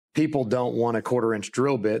people don't want a 1/4-inch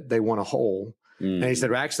drill bit; they want a hole. And he said,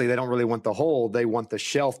 well, actually, they don't really want the hole; they want the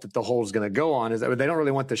shelf that the hole is going to go on. Is that they don't really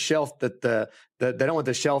want the shelf that they don't want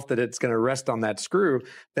the shelf that it's going to rest on that screw.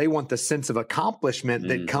 They want the sense of accomplishment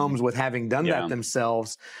that comes with having done that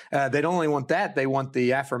themselves. They don't only want that; they want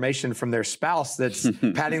the affirmation from their spouse that's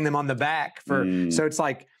patting them on the back for. So it's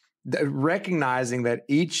like recognizing that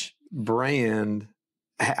each brand.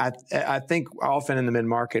 I think often in the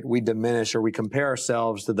mid-market, we diminish or we compare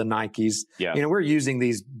ourselves to the Nikes. Yeah. You know, we're using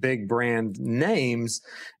these big brand names,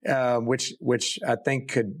 which I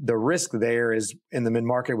think the risk there is in the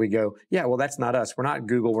mid-market, we go, yeah, well, that's not us. We're not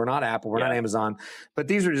Google. We're not Apple. We're not Amazon. But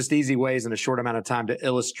these are just easy ways in a short amount of time to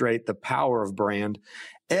illustrate the power of brand.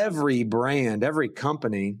 Every brand, every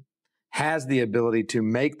company has the ability to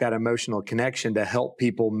make that emotional connection to help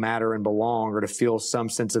people matter and belong or to feel some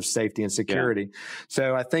sense of safety and security. Yeah.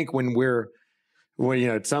 So I think when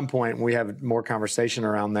at some point we have more conversation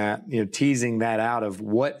around that, teasing that out of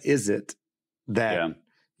what is it that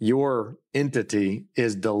your entity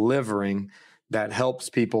is delivering that helps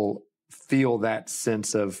people feel that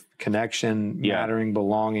sense of connection, mattering,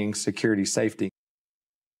 belonging, security, safety.